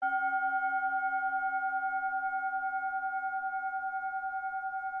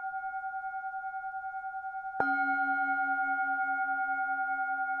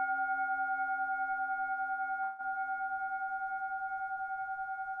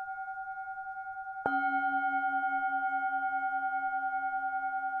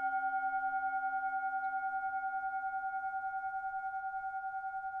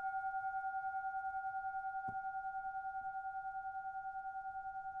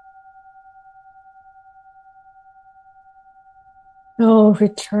So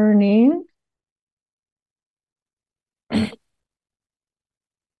returning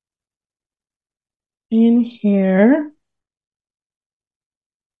in here,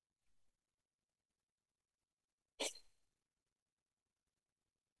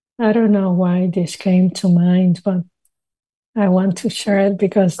 I don't know why this came to mind, but I want to share it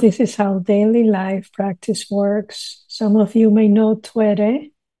because this is how daily life practice works. Some of you may know Tuere.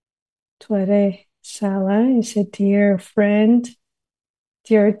 Tuere Sala is a dear friend,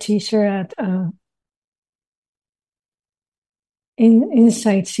 dear teacher at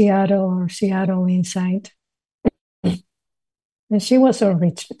Inside Seattle or Seattle Inside. And she was on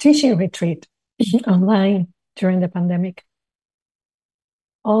teaching retreat online during the pandemic.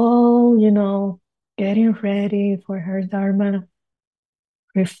 All, getting ready for her Dharma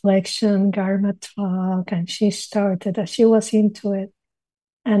reflection, Dharma talk. And she started, she was into it.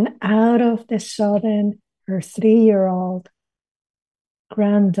 And out of the sudden, her 3-year-old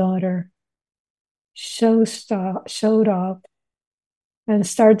granddaughter showed up and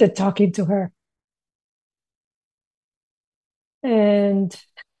started talking to her. And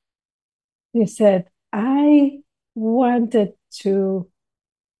he said, I wanted to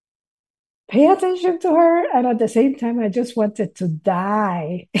pay attention to her. And at the same time, I just wanted to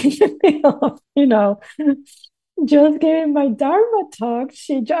die. you know, just giving my Dharma talk.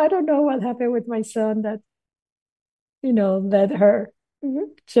 I don't know what happened with my son that, let her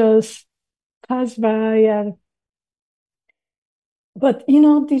just pass by. But,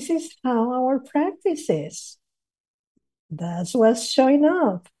 this is how our practice is. That's what's showing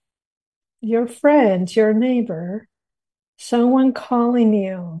up. Your friend, your neighbor, someone calling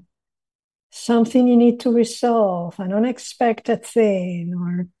you, something you need to resolve, an unexpected thing,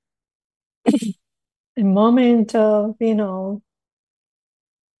 or a moment of, being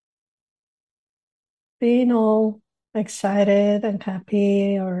all excited and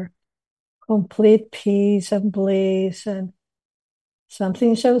happy, or complete peace and bliss, and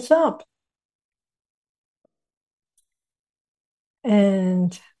something shows up.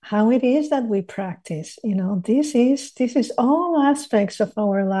 And how it is that we practice, this is all aspects of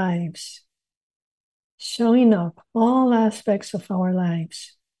our lives showing up, all aspects of our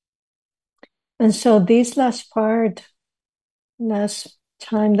lives. And so this last time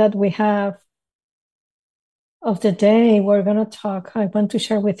that we have of the day, we're going to talk. I want to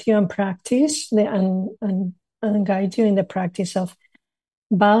share with you and practice and guide you in the practice of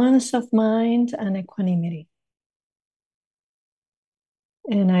balance of mind and equanimity.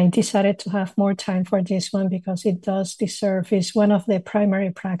 And I decided to have more time for this one because it does deserve, it's one of the primary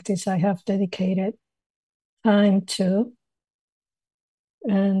practice I have dedicated time to.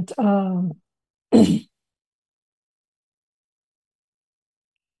 And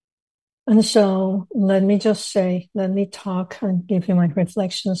and so let me talk and give you my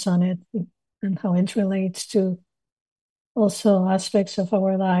reflections on it and how it relates to also aspects of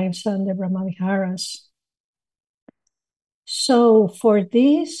our lives and the Brahmaviharas. So for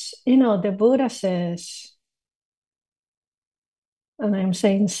this, the Buddha says, and I'm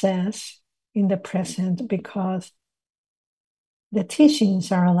saying says in the present because the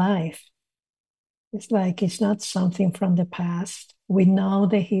teachings are alive. It's like it's not something from the past. We know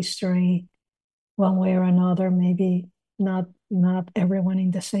the history one way or another, maybe not everyone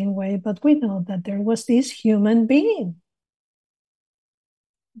in the same way, but we know that there was this human being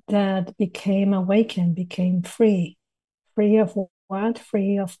that became awakened, became free. Free of what?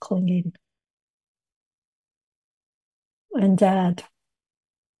 Free of clinging. And that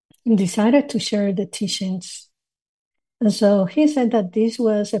decided to share the teachings. And so he said that this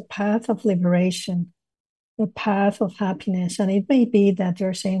was a path of liberation, a path of happiness. And it may be that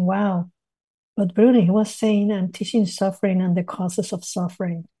you're saying, wow, but Bruno, he was saying, I'm teaching suffering and the causes of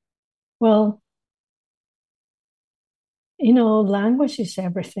suffering. Well, language is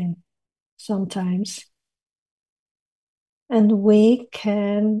everything sometimes. And we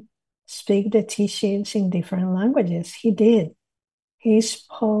can speak the teachings in different languages. He did. He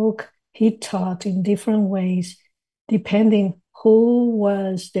spoke, he taught in different ways, depending who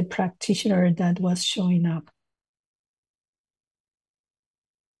was the practitioner that was showing up.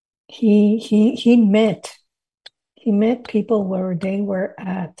 He met people where they were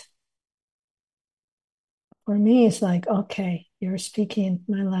at. For me, it's like, okay, you're speaking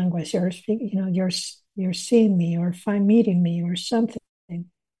my language. You're speaking, you're seeing me or meeting me or something.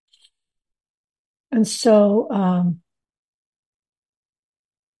 And so,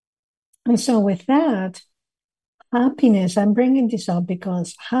 with that, happiness, I'm bringing this up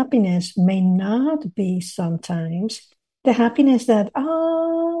because happiness may not be sometimes the happiness that,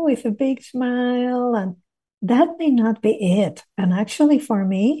 with a big smile and that may not be it. And actually, for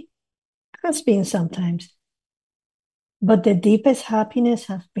me, has been sometimes. But the deepest happiness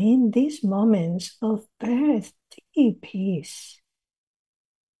have been these moments of very deep peace,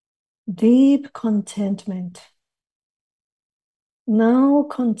 deep contentment, no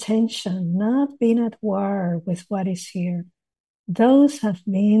contention, not being at war with what is here. Those have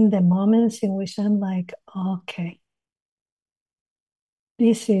been the moments in which I'm like, okay,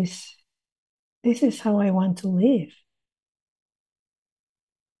 this is how I want to live.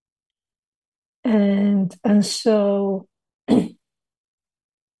 And so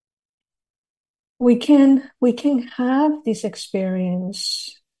we can have this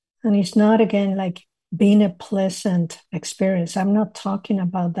experience, and it's not again like being a pleasant experience. I'm not talking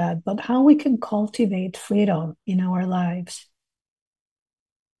about that, but how we can cultivate freedom in our lives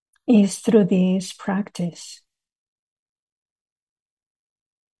is through this practice,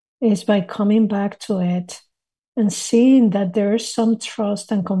 is by coming back to it and seeing that there's some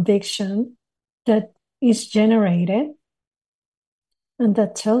trust and conviction that is generated and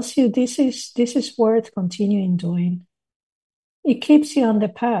that tells you this is worth continuing doing. It keeps you on the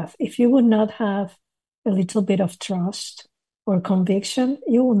path. If you would not have a little bit of trust or conviction,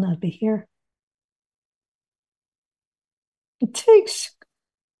 you will not be here. It takes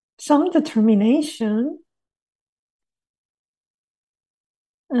some determination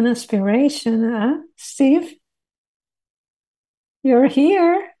and aspiration. Huh? Steve, you're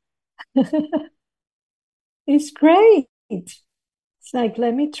here. It's great. It's like,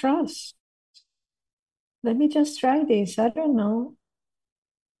 let me trust. Let me just try this. I don't know.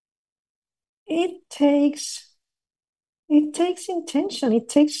 It takes intention. It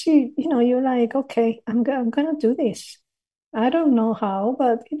takes you, you're like, okay, I'm gonna do this. I don't know how,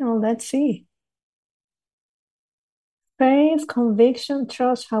 but let's see. Faith, conviction,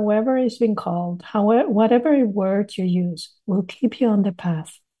 trust, however it's been called, however, whatever word you use, will keep you on the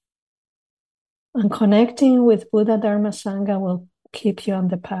path. And connecting with Buddha, Dharma, Sangha will keep you on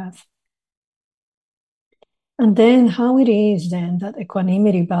the path. And then how it is then that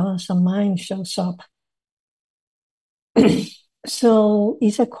equanimity, balance of mind shows up. So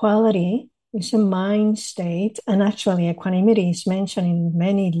it's a quality, it's a mind state. And actually, equanimity is mentioned in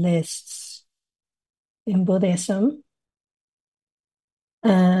many lists in Buddhism.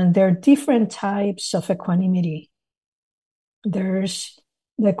 And there are different types of equanimity. There's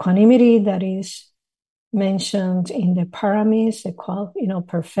the equanimity that is mentioned in the paramis, the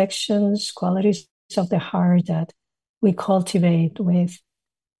perfections, qualities of the heart that we cultivate with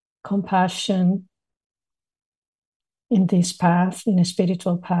compassion in this path, in a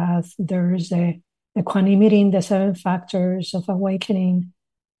spiritual path. There's the equanimity in the 7 factors of awakening.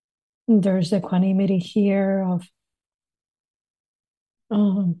 There's equanimity here of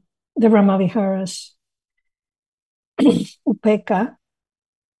the Brahmaviharas, Upekkha.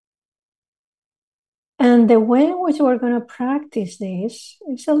 And the way in which we're going to practice this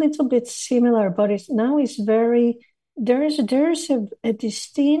is a little bit similar, but it's very, there's a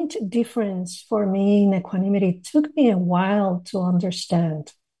distinct difference for me in equanimity. It took me a while to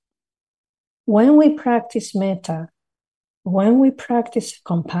understand. When we practice metta, when we practice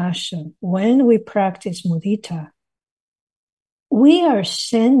compassion, when we practice mudita, we are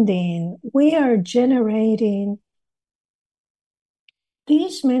generating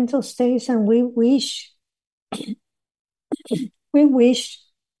these mental states, and we wish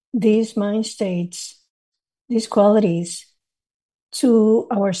these mind states, these qualities, to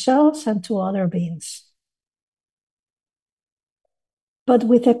ourselves and to other beings. But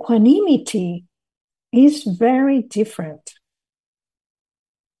with equanimity, is very different.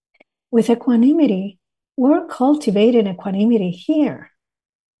 With equanimity, we're cultivating equanimity here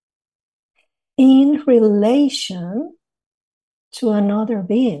in relation to another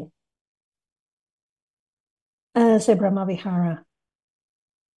being as a Brahmavihara,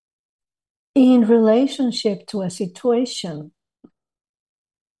 in relationship to a situation.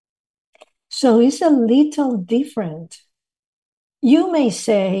 So it's a little different. You may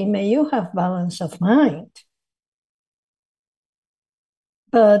say, may you have balance of mind.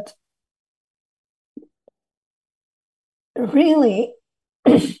 But really,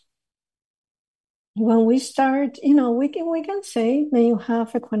 when we start, we can say, may you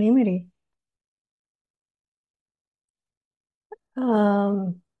have equanimity.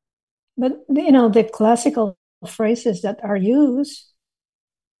 But the classical phrases that are used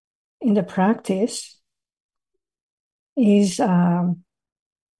in the practice is you're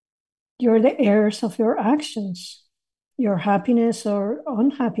the heirs of your actions. Your happiness or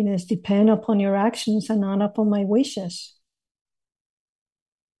unhappiness depend upon your actions and not upon my wishes.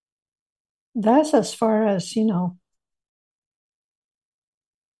 That's as far as,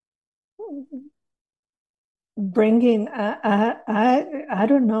 bringing, I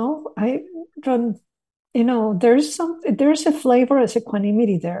don't know. I don't, there's a flavor as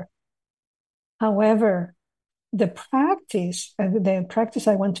equanimity there. However, the practice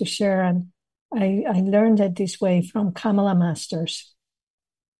I want to share, and I learned it this way from Kamala Masters.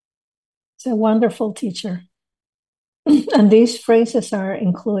 It's a wonderful teacher. And these phrases are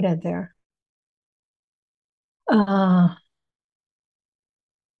included there. Uh,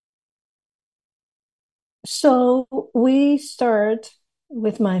 so we start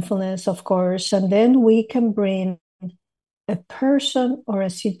with mindfulness, of course, and then we can bring a person or a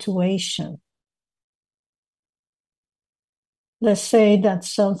situation. Let's say that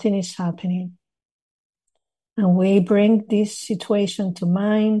something is happening, and we bring this situation to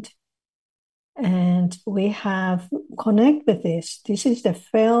mind, and we have connect with this. This is the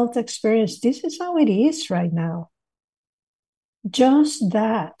felt experience. This is how it is right now. Just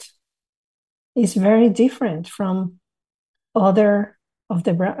that is very different from other of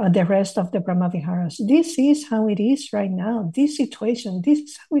the rest of the Brahma Viharas. This is how it is right now. This situation, this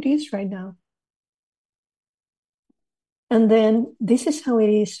is how it is right now. And then this is how it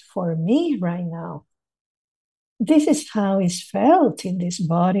is for me right now. This is how it's felt in this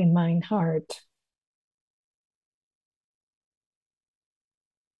body, mind, heart.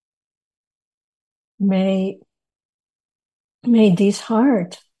 May this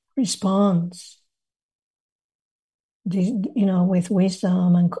heart respond, with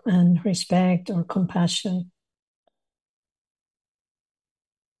wisdom and respect or compassion.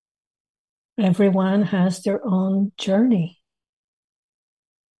 Everyone has their own journey.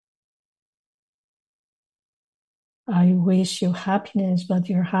 I wish you happiness, but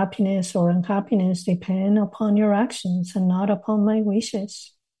your happiness or unhappiness depend upon your actions and not upon my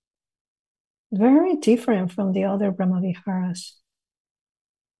wishes. Very different from the other Brahmaviharas.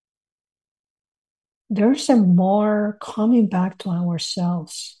 There's a more coming back to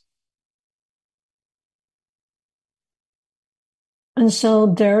ourselves. And so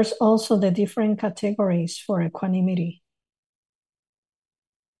there's also the different categories for equanimity.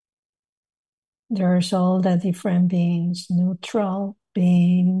 There's all the different beings, neutral,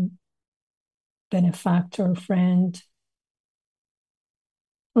 being, benefactor, friend.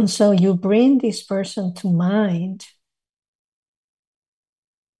 And so you bring this person to mind,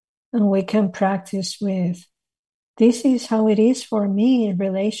 and we can practice with, this is how it is for me in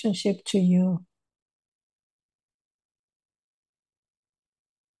relationship to you.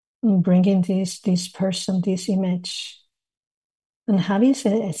 And bringing this person, this image, and having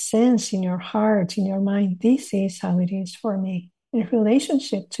a sense in your heart, in your mind, this is how it is for me in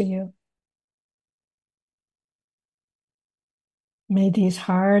relationship to you. May this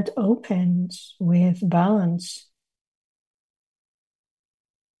heart open with balance.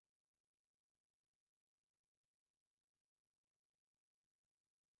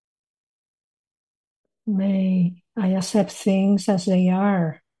 May I accept things as they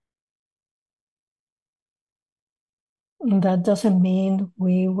are. And that doesn't mean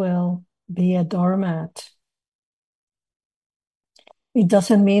we will be a doormat. It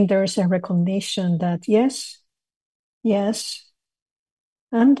doesn't mean there's a recognition that, yes,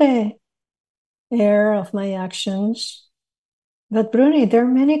 I'm the heir of my actions. But Bruni, there are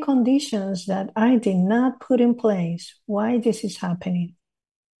many conditions that I did not put in place. Why this is happening?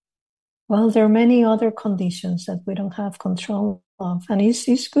 Well, there are many other conditions that we don't have control of. And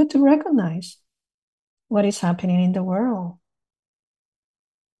it's good to recognize what is happening in the world.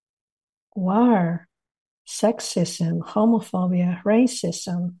 War, sexism, homophobia,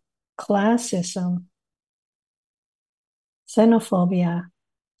 racism, classism, xenophobia,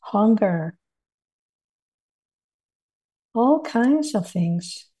 hunger, all kinds of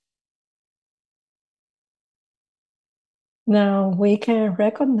things. Now we can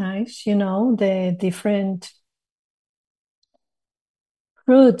recognize, the different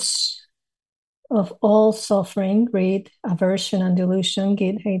roots of all suffering, greed, aversion and delusion,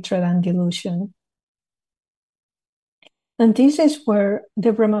 guilt, hatred and delusion. And this is where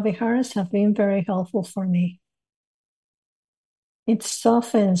the Brahmaviharas have been very helpful for me. It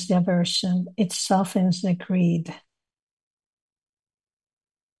softens the aversion, it softens the greed.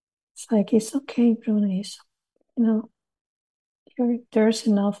 It's like, it's okay, Bruni. There's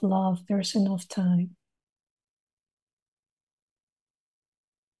enough love, there's enough time.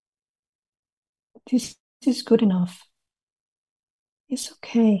 This is good enough. It's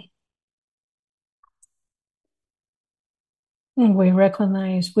okay. And we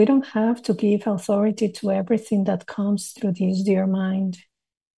recognize we don't have to give authority to everything that comes through this dear mind.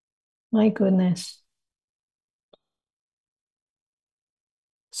 My goodness.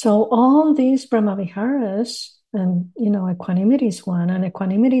 So all these Brahmaviharas, and equanimity is one, and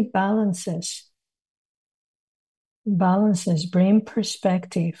equanimity balances, bring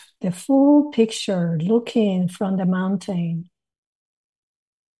perspective, the full picture, looking from the mountain,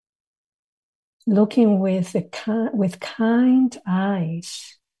 looking with with kind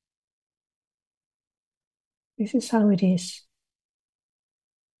eyes. This is how it is.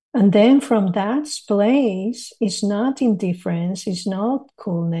 And then from that place, it's not indifference, it's not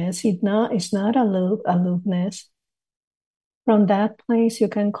coolness, it's not aloofness. From that place, you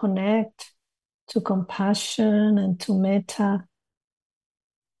can connect to compassion and to metta,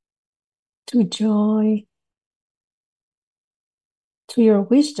 to joy, to your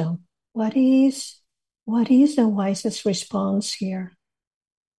wisdom. What is the wisest response here?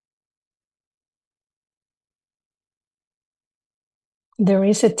 There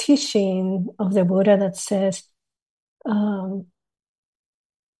is a teaching of the Buddha that says, um,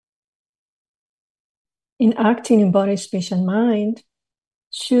 in acting in body, speech, and mind,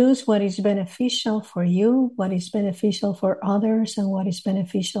 choose what is beneficial for you, what is beneficial for others, and what is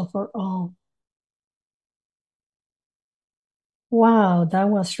beneficial for all. Wow, that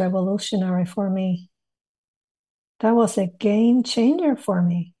was revolutionary for me. That was a game changer for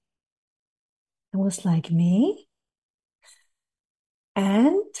me. It was like, me?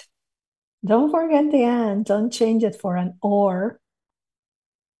 And don't forget the and, don't change it for an or.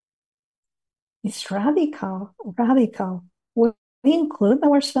 It's radical, radical. We include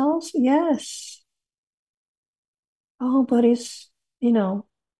ourselves? Yes. Oh, but you know,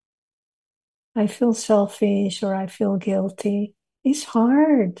 I feel selfish or I feel guilty. It's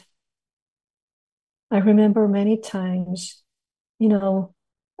hard. I remember many times,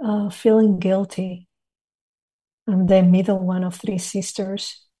 feeling guilty. I'm the middle one of three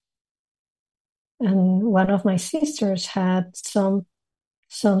sisters. And one of my sisters had some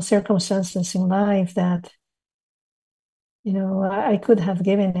circumstances in life that, I could have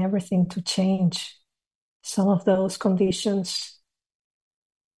given everything to change some of those conditions.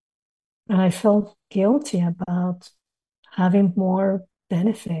 And I felt guilty about having more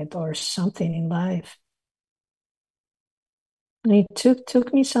benefit or something in life. And it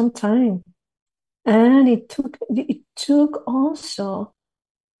took me some time. And it took also,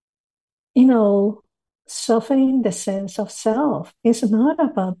 softening the sense of self. It's not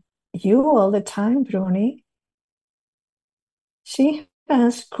about you all the time, Bruni. She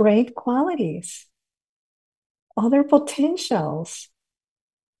has great qualities, other potentials.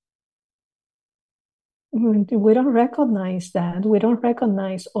 We don't recognize that. We don't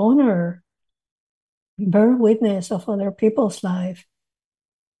recognize, honor, bear witness of other people's life.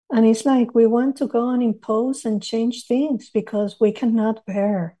 And it's like we want to go and impose and change things because we cannot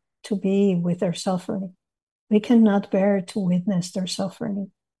bear to be with their suffering. We cannot bear to witness their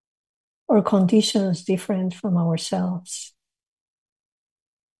suffering or conditions different from ourselves.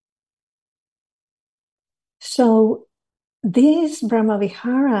 So this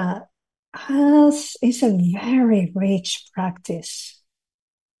Brahmavihara is a very rich practice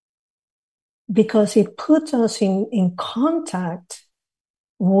because it puts us in contact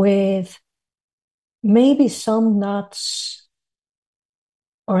with maybe some knots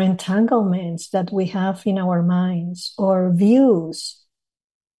or entanglements that we have in our minds or views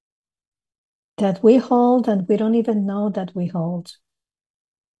that we hold and we don't even know that we hold.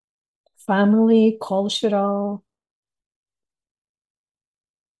 Family, cultural,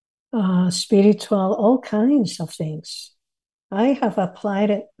 spiritual, all kinds of things. I have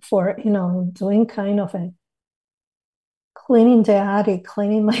applied it for, doing kind of a cleaning the attic,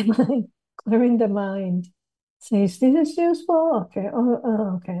 cleaning my mind, clearing the mind. Says, this is useful. Okay.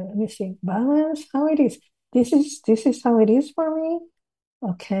 Okay. Let me see. Balance, how it is. This is how it is for me.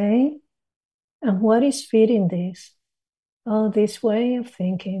 Okay. And what is feeding this? Oh, this way of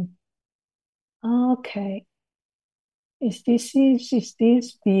thinking. Okay. Is this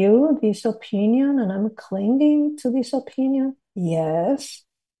view, this opinion, and I'm clinging to this opinion? Yes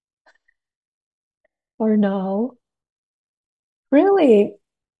or no? Really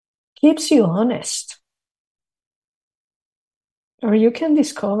keeps you honest. Or you can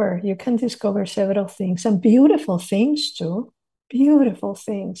discover several things and beautiful things too. Beautiful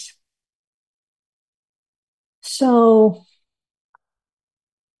things. So,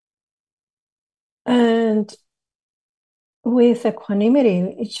 and with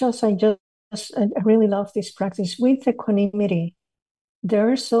equanimity, I really love this practice. With equanimity,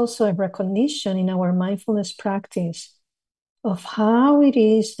 there's also a recognition in our mindfulness practice of how it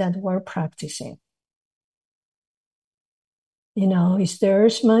is that we're practicing. Is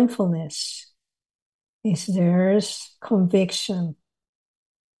there's mindfulness? Is there's conviction?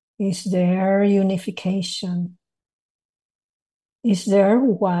 Is there unification? Is there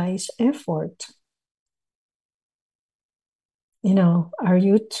wise effort? Are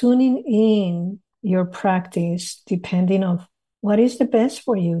you tuning in your practice depending on what is the best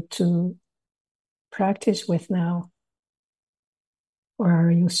for you to practice with now? Or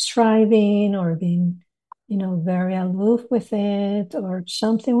are you striving or being, very aloof with it or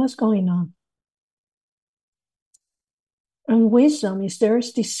something was going on? And wisdom is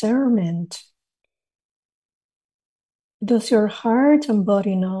there's discernment. Does your heart and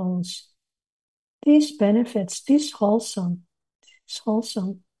body knows these benefits, this wholesome, it's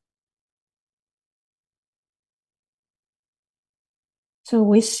wholesome. So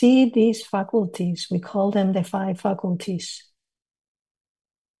we see these faculties, we call them the five faculties.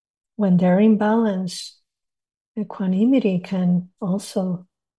 When they're in balance, equanimity can also,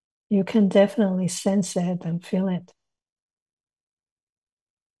 you can definitely sense it and feel it.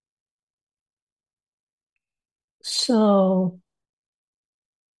 So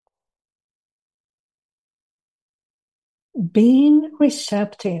being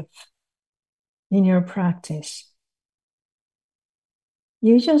receptive in your practice,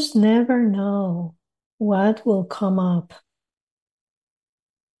 you just never know what will come up,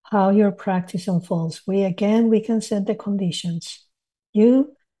 how your practice unfolds. We can set the conditions.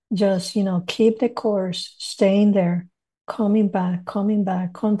 You just, keep the course, staying there, coming back,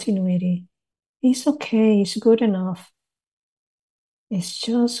 continuity. It's okay. It's good enough. It's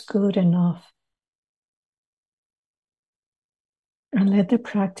just good enough. And let the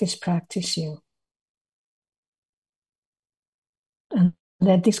practice you. And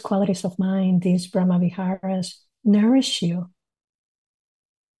let these qualities of mind, these Brahma Viharas, nourish you.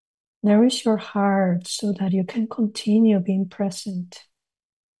 Nourish your heart so that you can continue being present.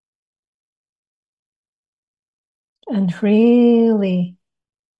 And really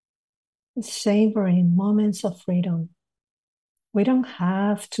savoring moments of freedom. We don't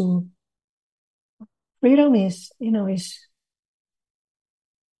have to. Freedom is,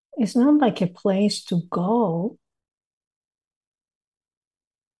 it's not like a place to go.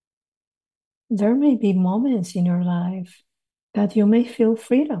 There may be moments in your life that you may feel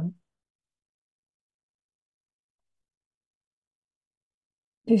freedom.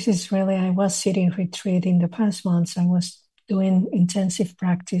 This is really, I was sitting retreat in the past months. I was doing intensive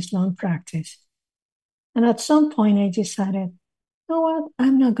practice, long practice. And at some point I decided, you know what?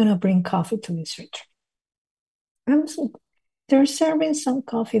 I'm not going to bring coffee to this retreat. They're serving some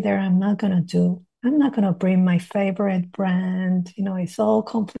coffee there. I'm not going to do. I'm not going to bring my favorite brand. It's all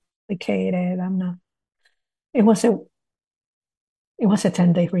complicated. I'm not. It was a it was a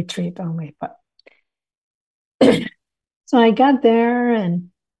 10-day retreat only, but so I got there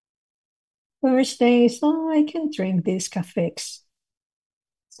and first day, so I can drink these cafes.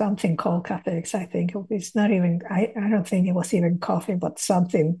 Something called cafes, I think. It's not even I don't think it was even coffee, but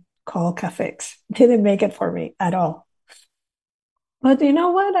something called cafes. Didn't make it for me at all. But you know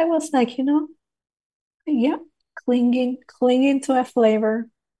what? I was like, yeah, clinging to a flavor,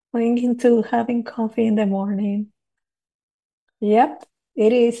 clinging to having coffee in the morning. Yep,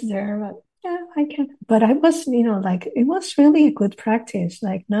 it is there, but yeah, I can. But I was, like it was really a good practice,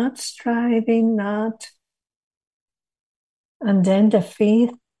 like not striving, not. And then the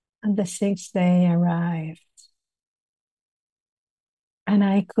fifth and the sixth day arrived, and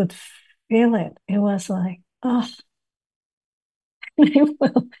I could feel it. It was like, oh,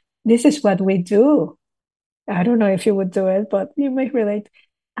 well, this is what we do. I don't know if you would do it, but you may relate.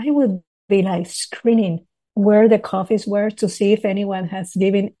 I would be like screening where the coffees were to see if anyone has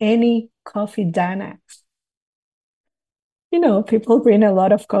given any coffee Dana. People bring a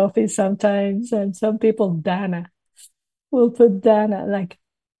lot of coffee sometimes, and some people Dana will put Dana like.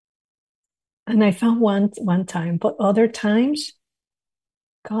 And I found one time, but other times,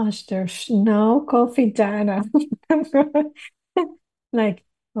 gosh, there's no coffee Dana. Like,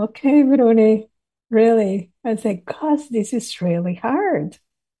 okay, Veroni, really? I said, gosh, this is really hard.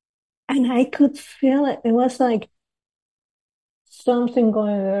 And I could feel it. It was like something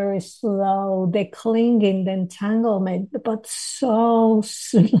going very slow, the clinging, the entanglement, but so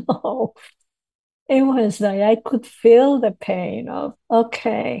slow. It was like I could feel the pain of,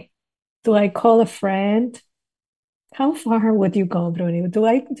 okay, do I call a friend? How far would you go, Bruni?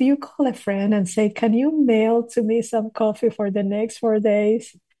 Do you call a friend and say, can you mail to me some coffee for the next 4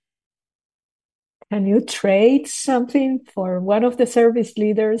 days? Can you trade something for one of the service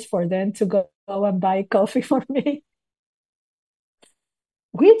leaders for them to go and buy coffee for me?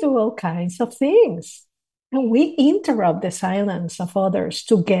 We do all kinds of things. And we interrupt the silence of others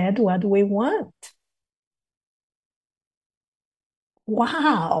to get what we want.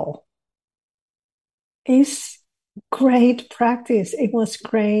 Wow. It's great practice. It was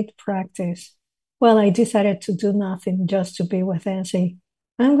great practice. Well, I decided to do nothing just to be with Nancy.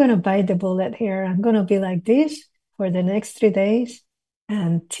 I'm going to bite the bullet here. I'm going to be like this for the next 3 days.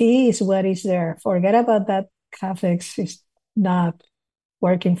 And tea is what is there. Forget about that cafe. It's not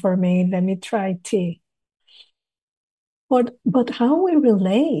working for me. Let me try tea. But how we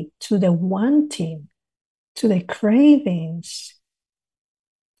relate to the wanting, to the cravings,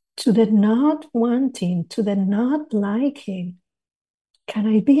 to the not wanting, to the not liking. Can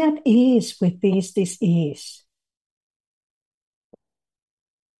I be at ease with this ease?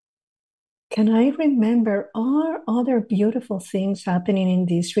 Can I remember all other beautiful things happening in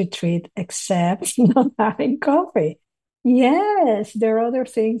this retreat except not having coffee? Yes, there are other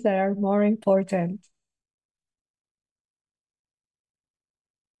things that are more important.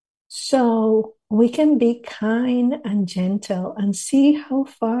 So we can be kind and gentle and see how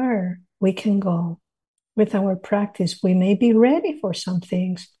far we can go with our practice. We may be ready for some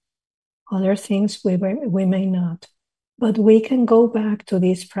things, other things we may not. But we can go back to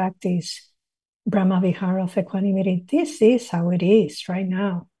this practice, Brahma Vihara of equanimity. This is how it is right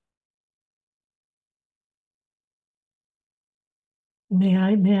now. May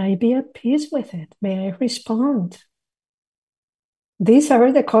I be at peace with it? May I respond? These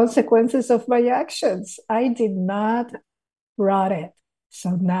are the consequences of my actions. I did not write it.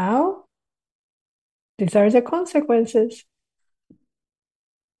 So now these are the consequences.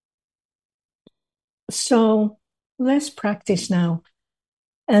 So let's practice now.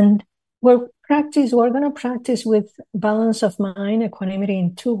 And we're going to practice with balance of mind, equanimity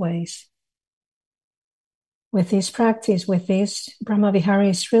in two ways. With this practice, with this Brahma Vihara,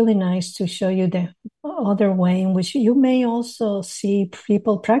 it's really nice to show you the other way in which you may also see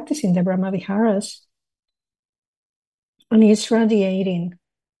people practicing the Brahma Viharas. And it's radiating.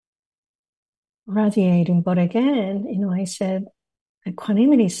 But again, I said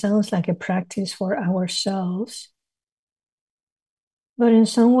equanimity sounds like a practice for ourselves. But in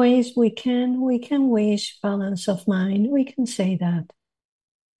some ways we can wish balance of mind. We can say that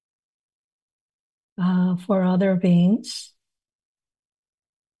for other beings.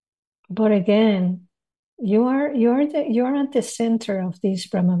 But again, you're at the center of this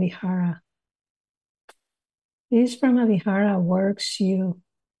Brahma Vihara. This Brahma Vihara works you.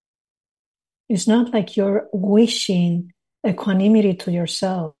 It's not like you're wishing equanimity to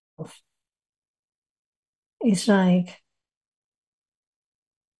yourself. It's like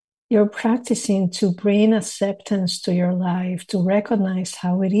you're practicing to bring acceptance to your life, to recognize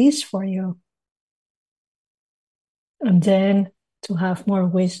how it is for you. And then to have more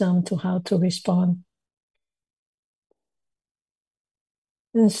wisdom to how to respond.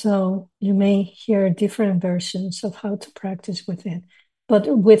 And so you may hear different versions of how to practice with it. But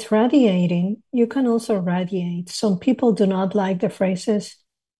with radiating, you can also radiate. Some people do not like the phrases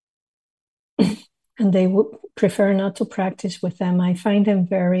and they would prefer not to practice with them. I find them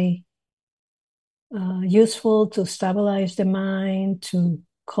very useful to stabilize the mind, to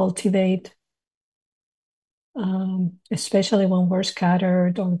cultivate, especially when we're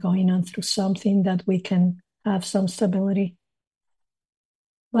scattered or going on through something that we can have some stability.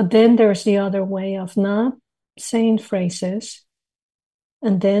 But then there's the other way of not saying phrases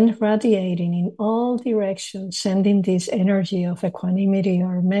and then radiating in all directions, sending this energy of equanimity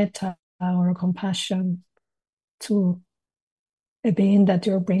or metta or compassion to a being that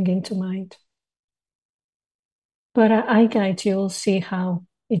you're bringing to mind. But I guide you, see how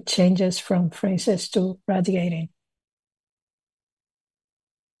it changes from phrases to radiating.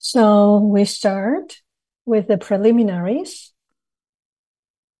 So we start with the preliminaries.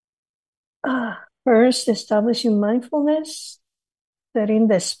 First, establishing mindfulness, setting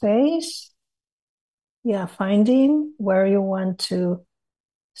the space. Finding where you want to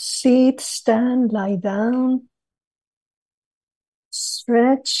sit, stand, lie down,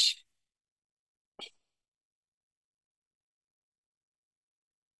 stretch.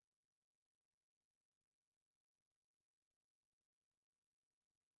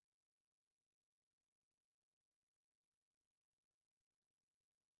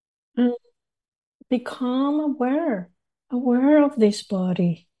 And become aware of this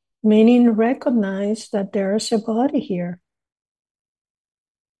body, meaning recognize that there's a body here.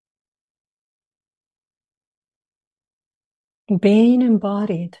 Being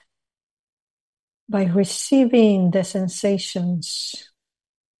embodied by receiving the sensations,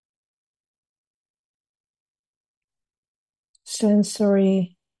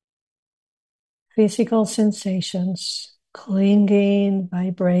 sensory physical sensations, clinging,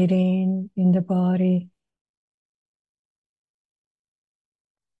 vibrating in the body.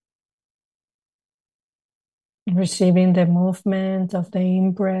 Receiving the movement of the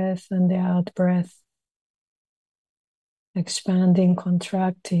in-breath and the out-breath. Expanding,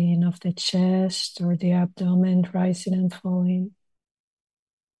 contracting of the chest or the abdomen, rising and falling.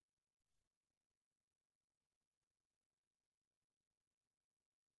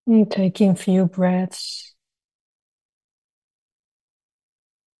 And taking few breaths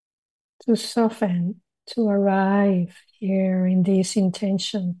to soften, to arrive here in this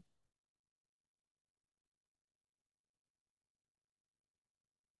intention.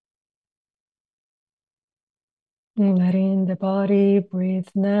 And letting the body breathe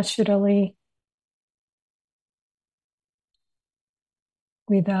naturally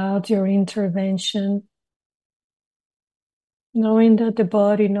without your intervention, knowing that the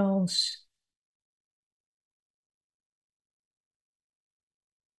body knows.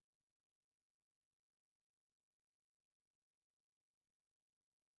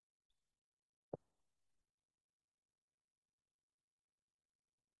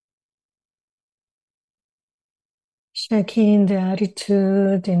 Checking the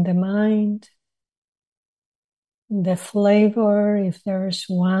attitude in the mind, the flavor, if there's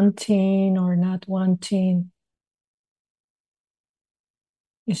wanting or not wanting.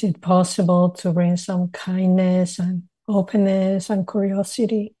 Is it possible to bring some kindness and openness and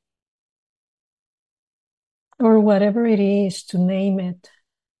curiosity? Or whatever it is, to name it,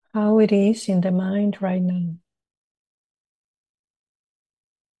 how it is in the mind right now.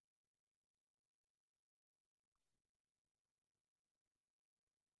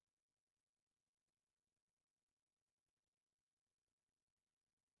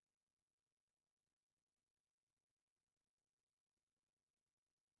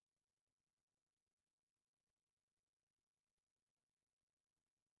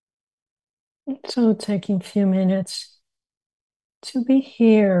 So taking a few minutes to be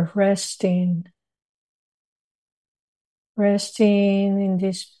here, resting in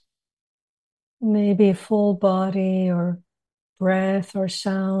this maybe full body or breath or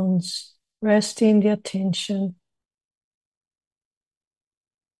sounds, resting the attention.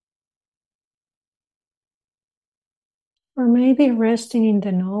 Or maybe resting in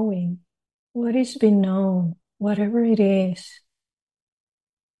the knowing, what is being known, whatever it is.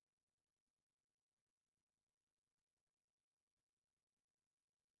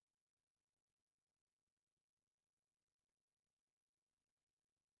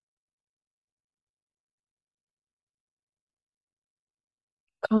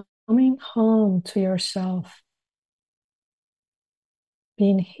 Coming home to yourself,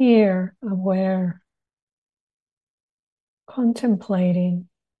 being here, aware, contemplating,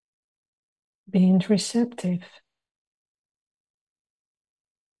 being receptive.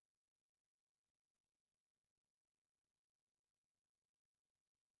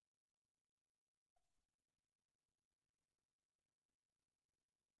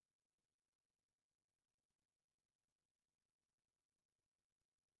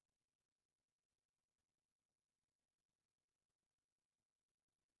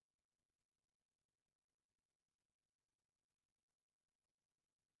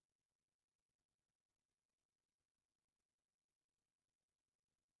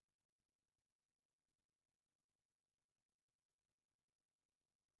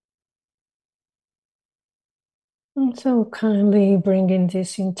 And so kindly bringing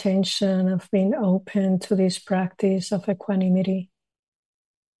this intention of being open to this practice of equanimity.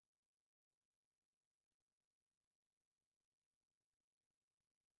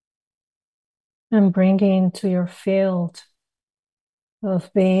 And bringing to your field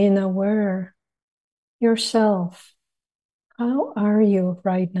of being aware yourself. How are you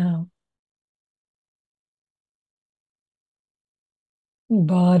right now?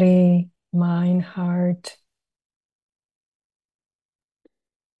 Body, mind, heart.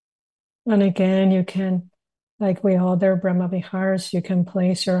 And again, you can, like with other Brahma Vihars, you can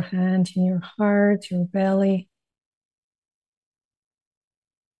place your hand in your heart, your belly,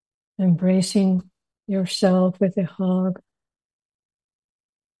 embracing yourself with a hug.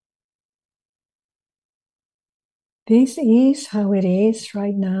 This is how it is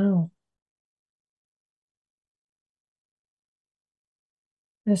right now.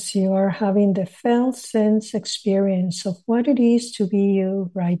 As you are having the felt sense experience of what it is to be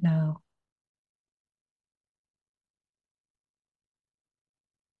you right now.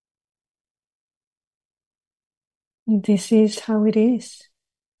 This is how it is.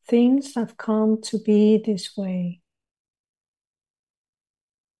 Things have come to be this way.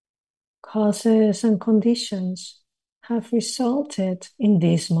 causes and conditions have resulted in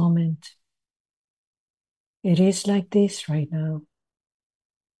this moment. It is like this right now.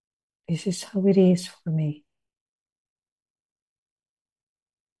 This is how it is for me.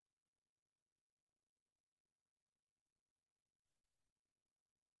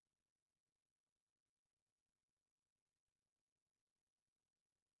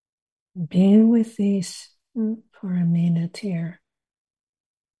 Being with this for a minute here.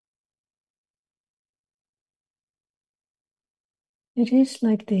 It is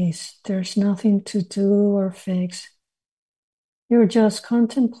like this. There's nothing to do or fix. You're just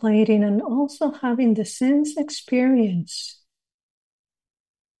contemplating and also having the sense experience,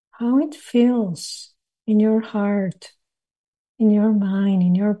 how it feels in your heart, in your mind,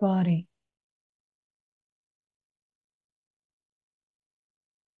 in your body.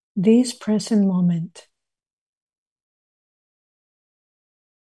 This present moment.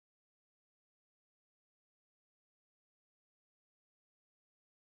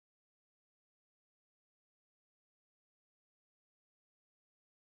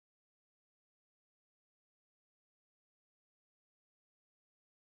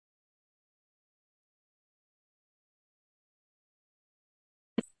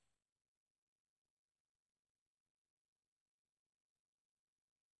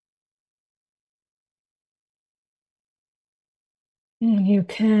 You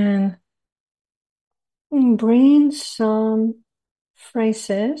can bring some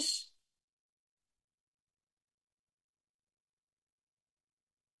phrases.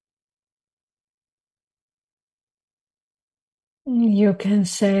 You can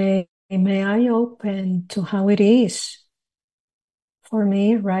say, may I open to how it is for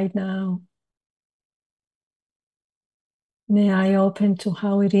me right now? May I open to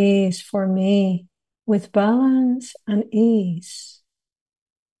how it is for me with balance and ease.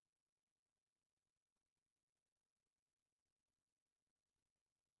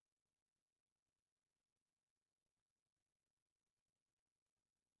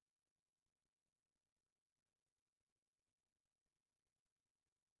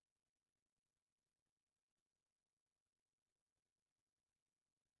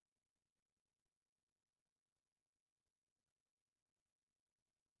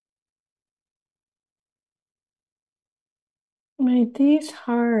 May this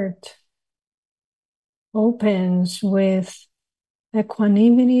heart opens with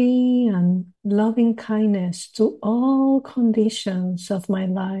equanimity and loving kindness to all conditions of my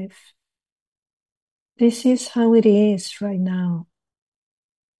life. This is how it is right now.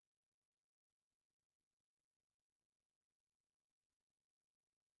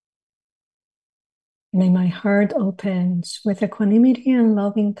 May my heart opens with equanimity and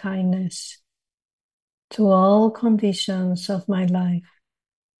loving kindness to all conditions of my life.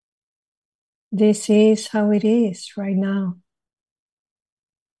 This is how it is right now.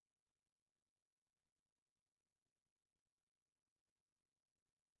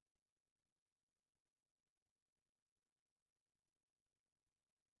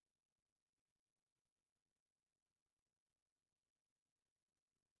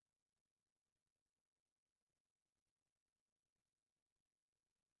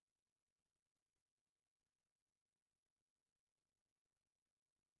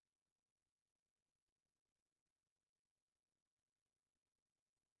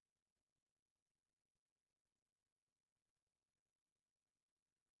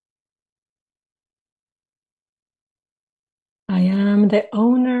 I am the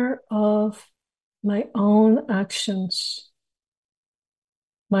owner of my own actions.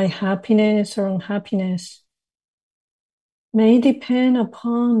 My happiness or unhappiness may depend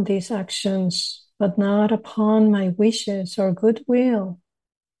upon these actions, but not upon my wishes or goodwill.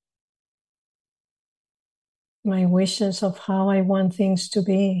 My wishes of how I want things to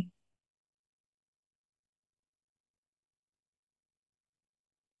be.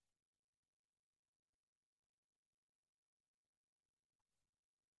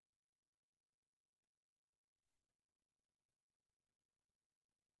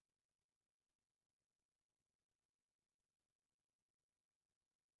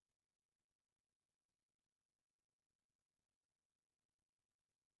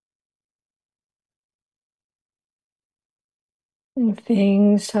 And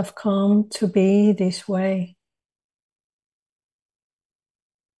things have come to be this way.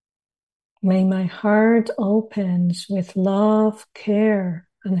 May my heart opens with love, care,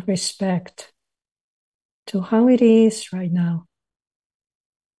 and respect to how it is right now.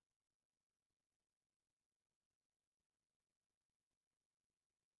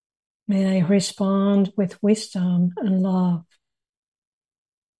 May I respond with wisdom and love.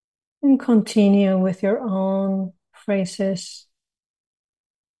 And continue with your own phrases.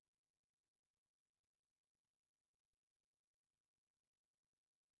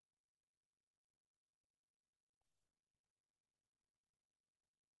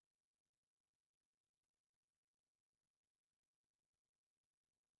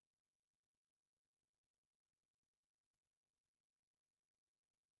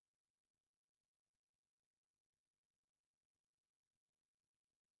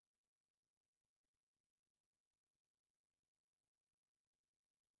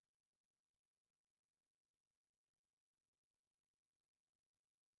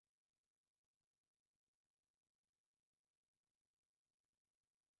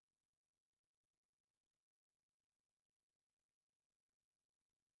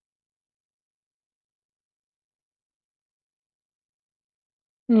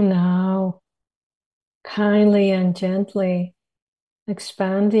 Now, kindly and gently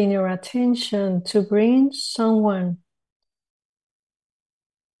expanding your attention to bring someone.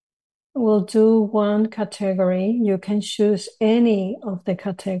 We'll do one category. You can choose any of the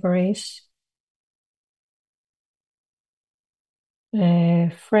categories.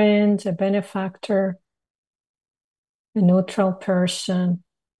 A friend, a benefactor, a neutral person,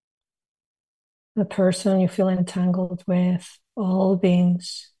 a person you feel entangled with, all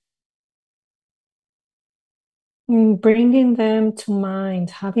beings. Bringing them to mind,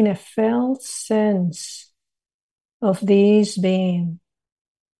 having a felt sense of these being,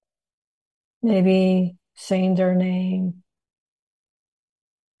 maybe saying their name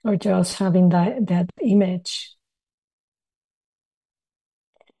or just having that image,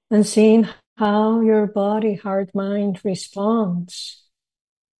 and seeing how your body, heart, mind responds,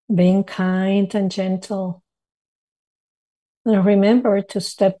 being kind and gentle. And remember to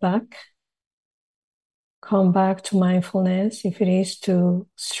step back, come back to mindfulness if it is too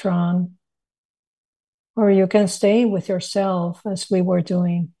strong, or you can stay with yourself as we were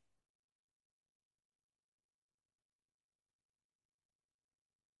doing.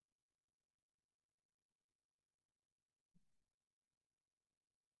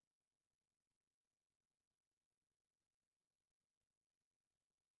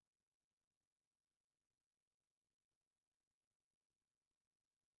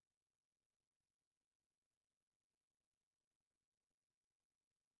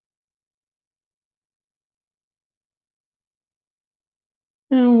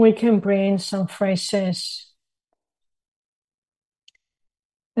 And we can bring some phrases.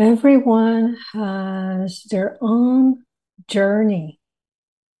 Everyone has their own journey.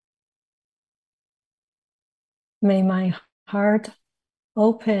 May my heart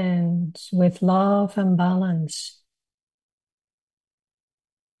open with love and balance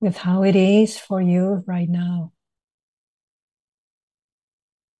with how it is for you right now.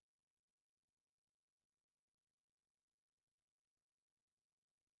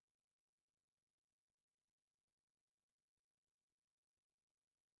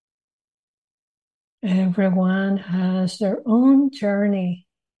 Everyone has their own journey.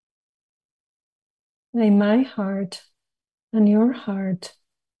 May my heart and your heart,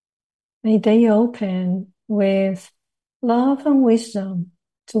 may they open with love and wisdom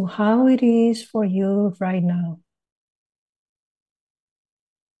to how it is for you right now.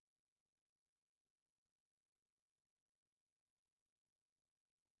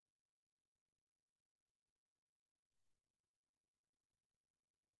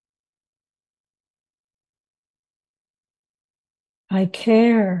 I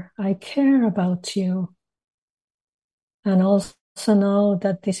care about you, and also know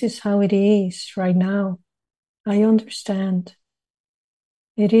that this is how it is right now. I understand.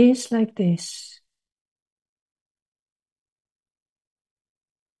 It is like this.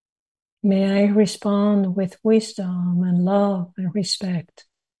 May I respond with wisdom and love and respect.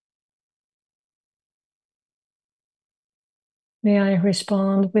 May I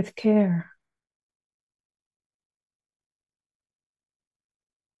respond with care.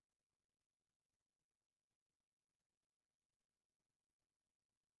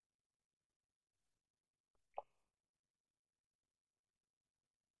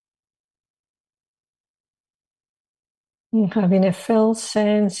 Having a felt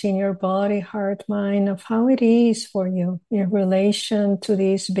sense in your body, heart, mind of how it is for you in relation to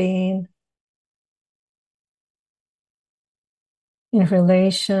this being, in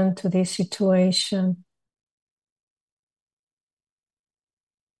relation to this situation.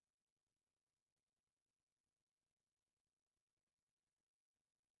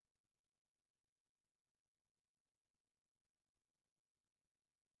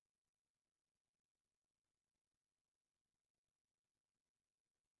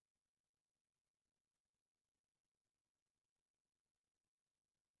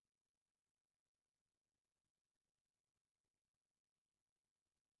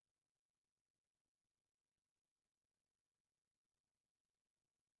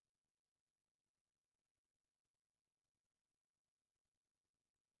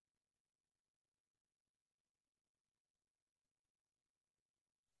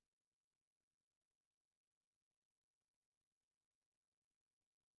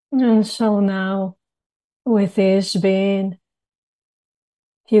 And so now, with this being,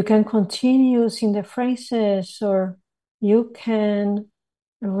 you can continue using the phrases, or you can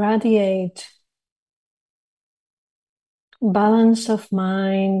radiate balance of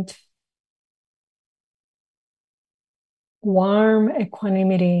mind, warm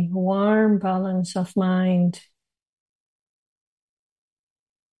equanimity, warm balance of mind,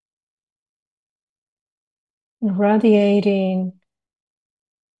 radiating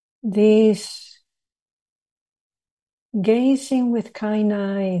this, gazing with kind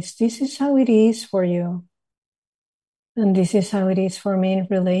eyes. This is how it is for you. And this is how it is for me in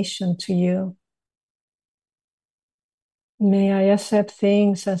relation to you. May I accept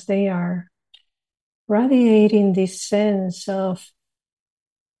things as they are, radiating this sense of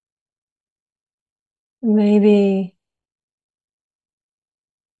maybe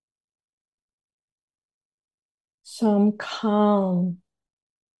some calm,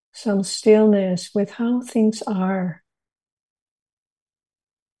 some stillness with how things are.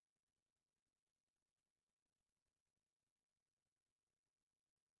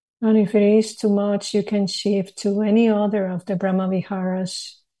 And if it is too much, you can shift to any other of the Brahma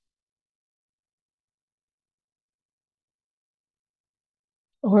Viharas,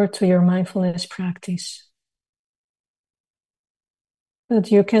 or to your mindfulness practice. But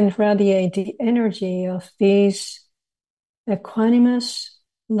you can radiate the energy of this equanimous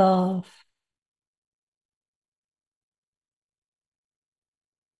love.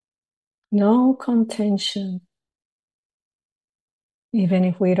 No contention, even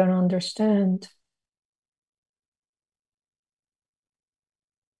if we don't understand.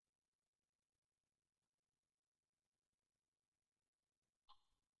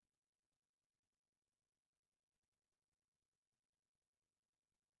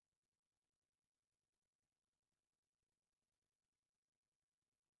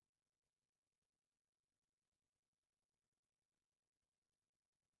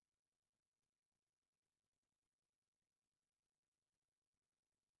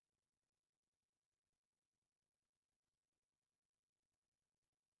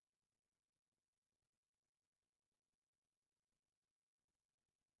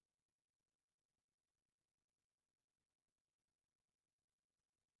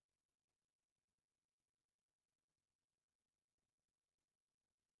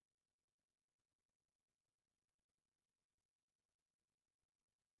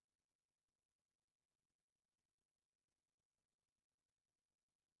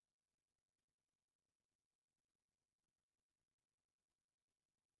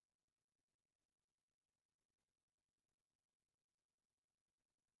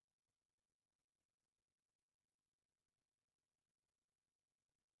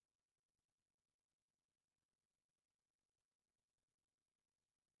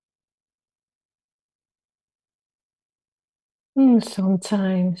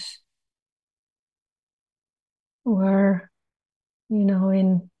 Sometimes we're,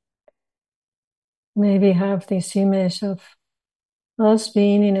 in maybe have this image of us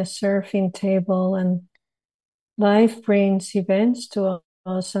being in a surfing table, and life brings events to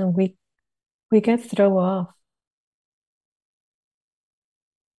us and we get thrown off.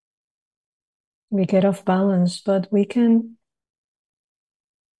 We get off balance, but we can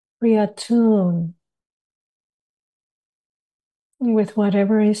reattune with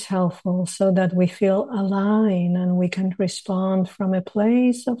whatever is helpful so that we feel aligned and we can respond from a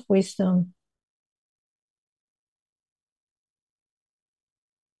place of wisdom.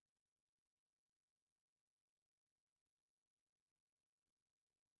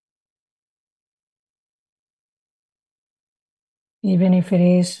 Even if it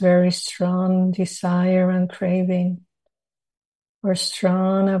is very strong desire and craving, or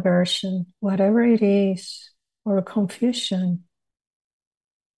strong aversion, whatever it is, or confusion.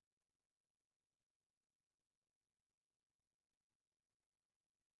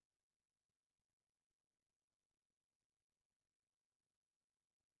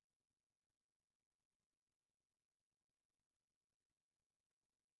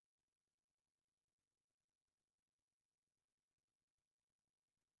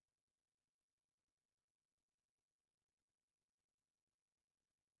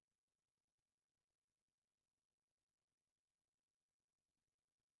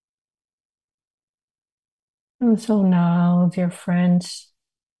 And so now, dear friends,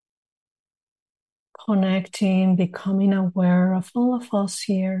 connecting, becoming aware of all of us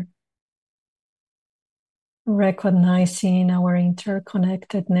here, recognizing our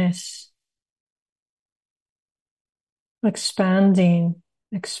interconnectedness, expanding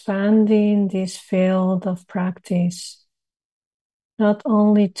this field of practice not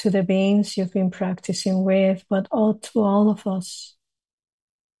only to the beings you've been practicing with, but to all of us.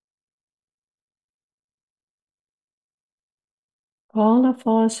 All of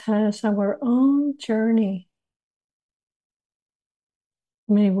us has our own journey.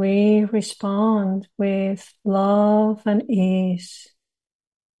 May we respond with love and ease.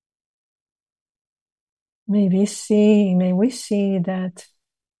 May we see that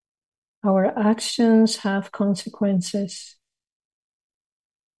our actions have consequences,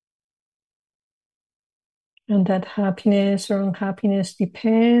 and that happiness or unhappiness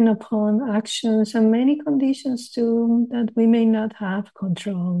depend upon actions and many conditions too that we may not have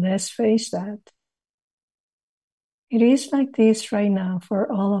control. Let's face that. It is like this right now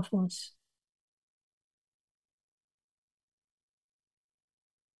for all of us.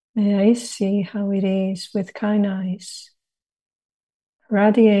 May I see how it is with kind eyes,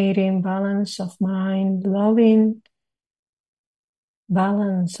 radiating balance of mind, loving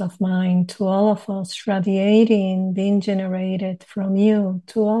balance of mind to all of us, radiating, being generated from you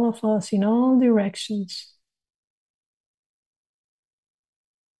to all of us in all directions.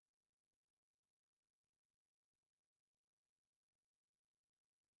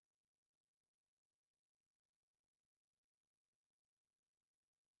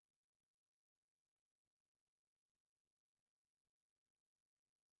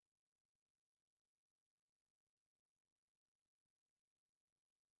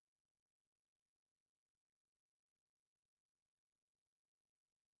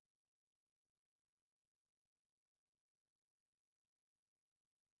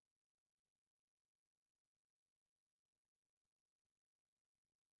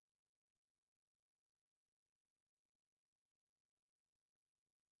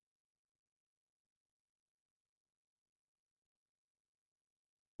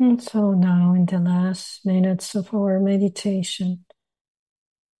 And so now, in the last minutes of our meditation,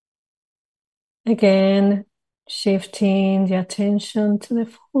 again, shifting the attention to the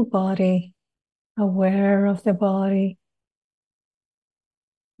full body, aware of the body,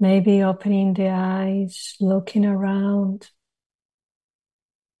 maybe opening the eyes, looking around.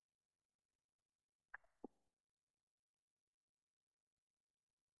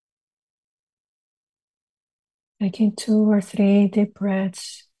 Taking 2 or 3 deep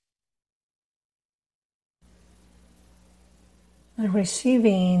breaths and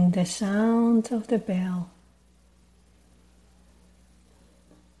receiving the sound of the bell.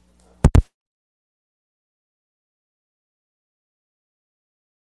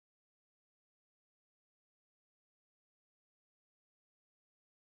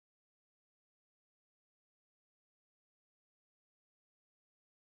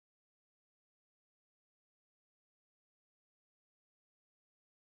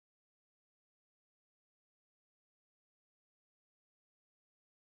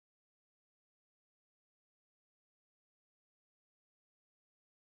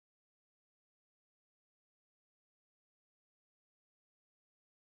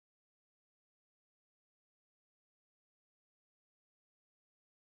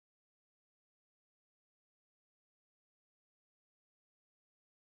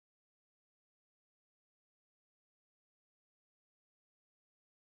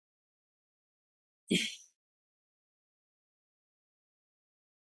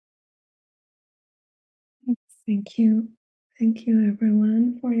 Thank you. Thank you,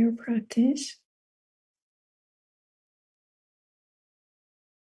 everyone, for your practice.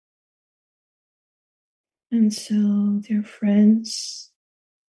 And so, dear friends,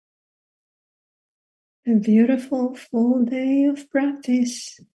 a beautiful full day of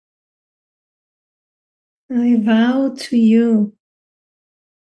practice. I vow to you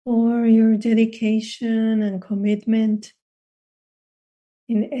for your dedication and commitment.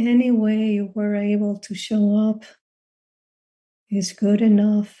 In any way you were able to show up is good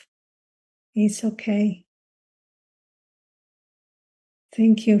enough. It's okay.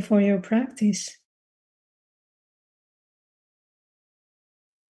 Thank you for your practice.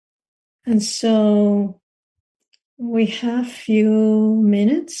 And so we have few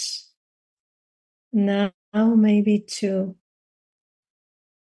minutes now, maybe 2.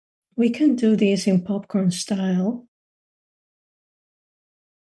 We can do this in popcorn style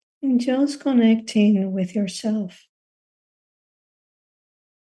and just connecting with yourself.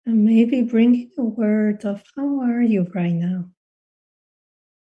 And maybe bringing a word of how are you right now?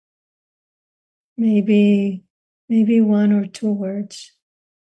 Maybe 1 or 2 words.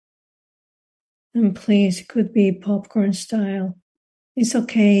 And please, it could be popcorn style. It's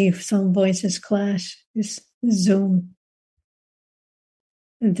okay if some voices clash. It's Zoom.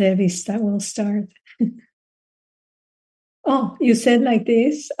 Debbie will start. Oh, you said like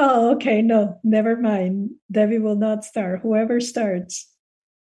this? Oh, okay. No, never mind. Debbie will not start. Whoever starts.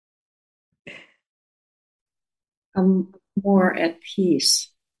 I'm more at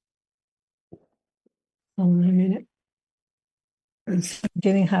peace. Hold on a minute. I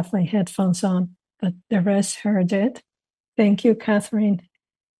didn't have my headphones on, but the rest heard it. Thank you, Catherine.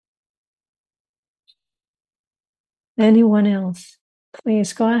 Anyone else?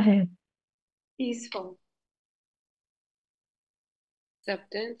 Please go ahead. Peaceful.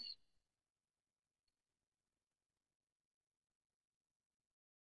 Acceptance.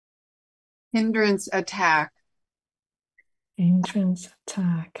 Hindrance attack. Entrance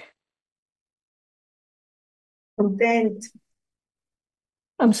attack. Content.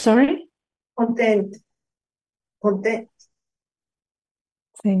 I'm sorry? Content. Content.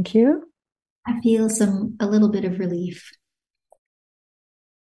 Thank you. I feel a little bit of relief.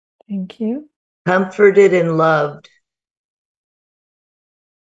 Thank you. Comforted and loved.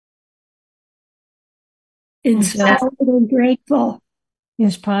 Inspired and grateful.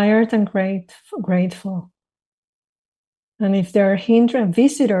 Inspired and grateful. And if there are hindrance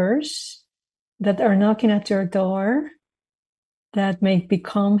visitors that are knocking at your door that may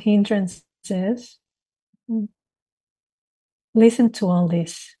become hindrances, listen to all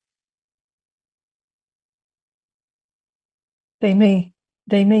this. They may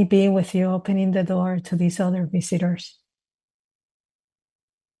be with you opening the door to these other visitors.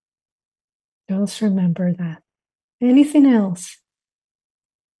 Just remember that. Anything else?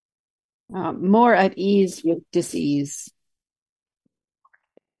 More at ease with disease.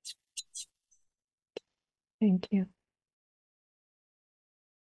 Thank you.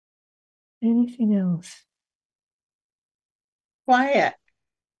 Anything else? Quiet.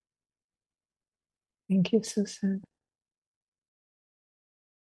 Thank you, Susan.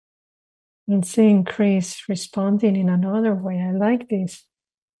 And seeing Chris responding in another way. I like this.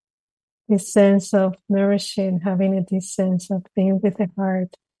 This sense of nourishing, having this sense of being with the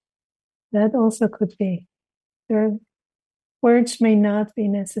heart. That also could be. Their words may not be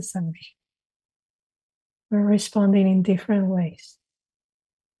necessary. We're responding in different ways.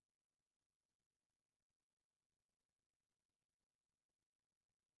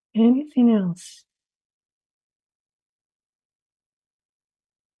 Anything else?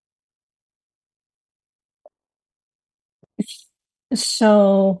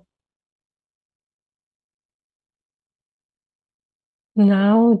 So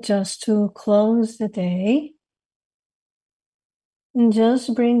now, just to close the day, and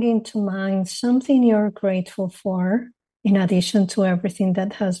just bring into mind something you're grateful for, in addition to everything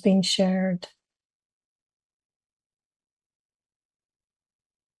that has been shared.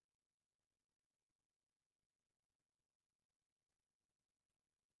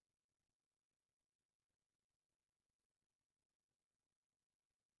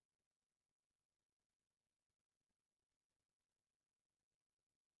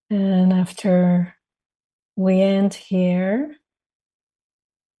 And after we end here,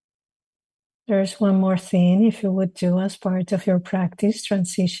 there's one more thing if you would do as part of your practice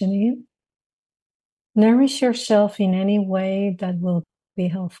transitioning. Nourish yourself in any way that will be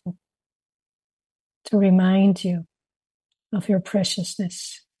helpful to remind you of your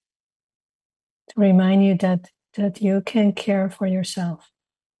preciousness, to remind you that you can care for yourself.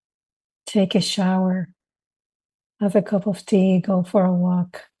 Take a shower, have a cup of tea, go for a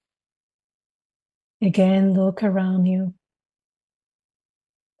walk. Again, look around you.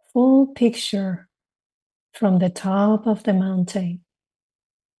 Full picture from the top of the mountain.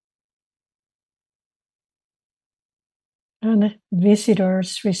 And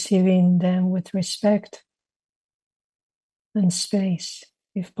visitors receiving them with respect and space,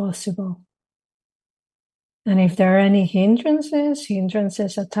 if possible. And if there are any hindrances,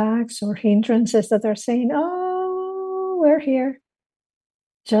 attacks, or hindrances that are saying, oh, we're here,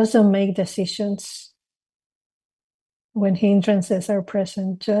 just don't make decisions when hindrances are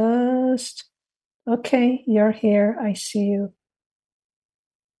present. Just, okay, you're here, I see you.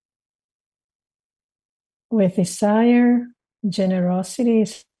 With desire, generosity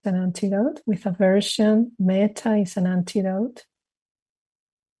is an antidote. With aversion, metta is an antidote.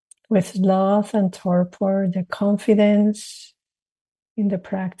 With love and torpor, the confidence in the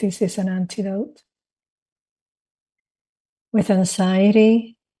practice is an antidote. With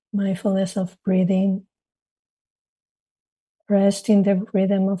anxiety, mindfulness of breathing, rest in the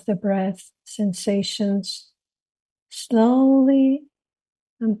rhythm of the breath, sensations, slowly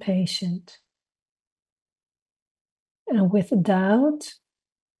and patient. And with doubt,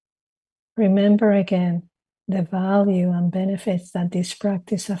 remember again the value and benefits that this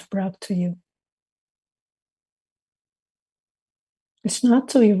practice have brought to you. It's not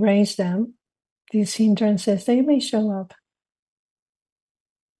to erase them. These hindrances, they may show up,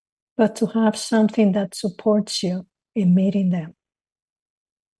 but to have something that supports you in meeting them.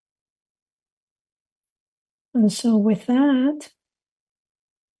 And so with that,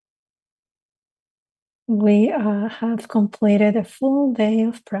 we have completed a full day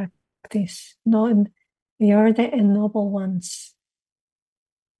of practice. We are the ennobled ones.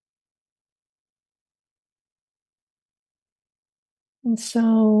 And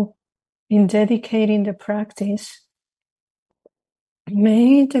so in dedicating the practice,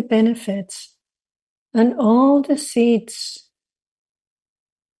 may the benefits and all the seeds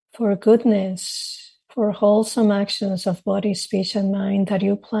for goodness, for wholesome actions of body, speech, and mind that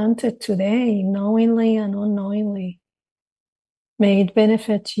you planted today, knowingly and unknowingly, may it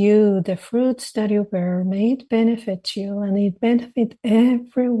benefit you, the fruits that you bear, may it benefit you, and it benefit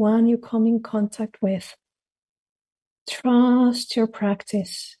everyone you come in contact with. Trust your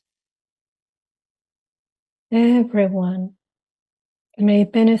practice. Everyone may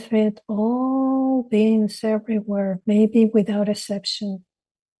benefit all beings everywhere, maybe without exception.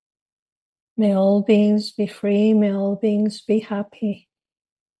 May all beings be free. May all beings be happy.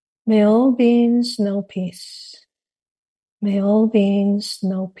 May all beings know peace. May all beings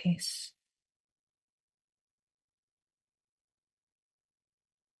know peace.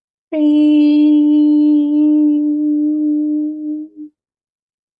 Free.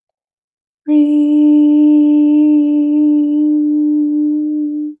 Free.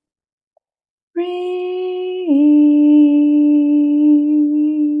 Free.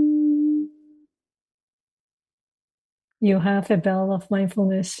 You have a bell of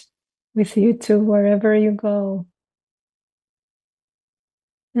mindfulness with you too, wherever you go.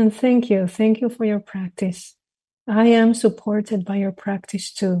 And thank you. Thank you for your practice. I am supported by your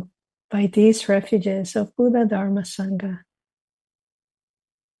practice too, by these refuges of Buddha, Dharma, Sangha.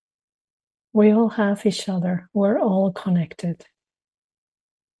 We all have each other. We're all connected.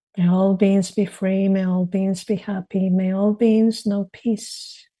 May all beings be free. May all beings be happy. May all beings know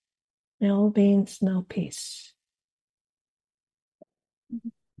peace. May all beings know peace.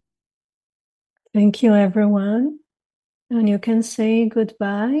 Thank you, everyone. And you can say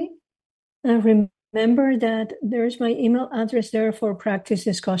goodbye. And remember that there's my email address there for practice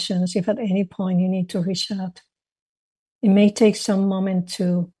discussions if at any point you need to reach out. It may take some moment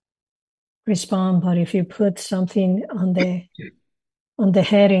to respond, but if you put something on the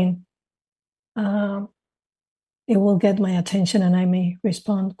heading, it will get my attention and I may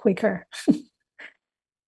respond quicker.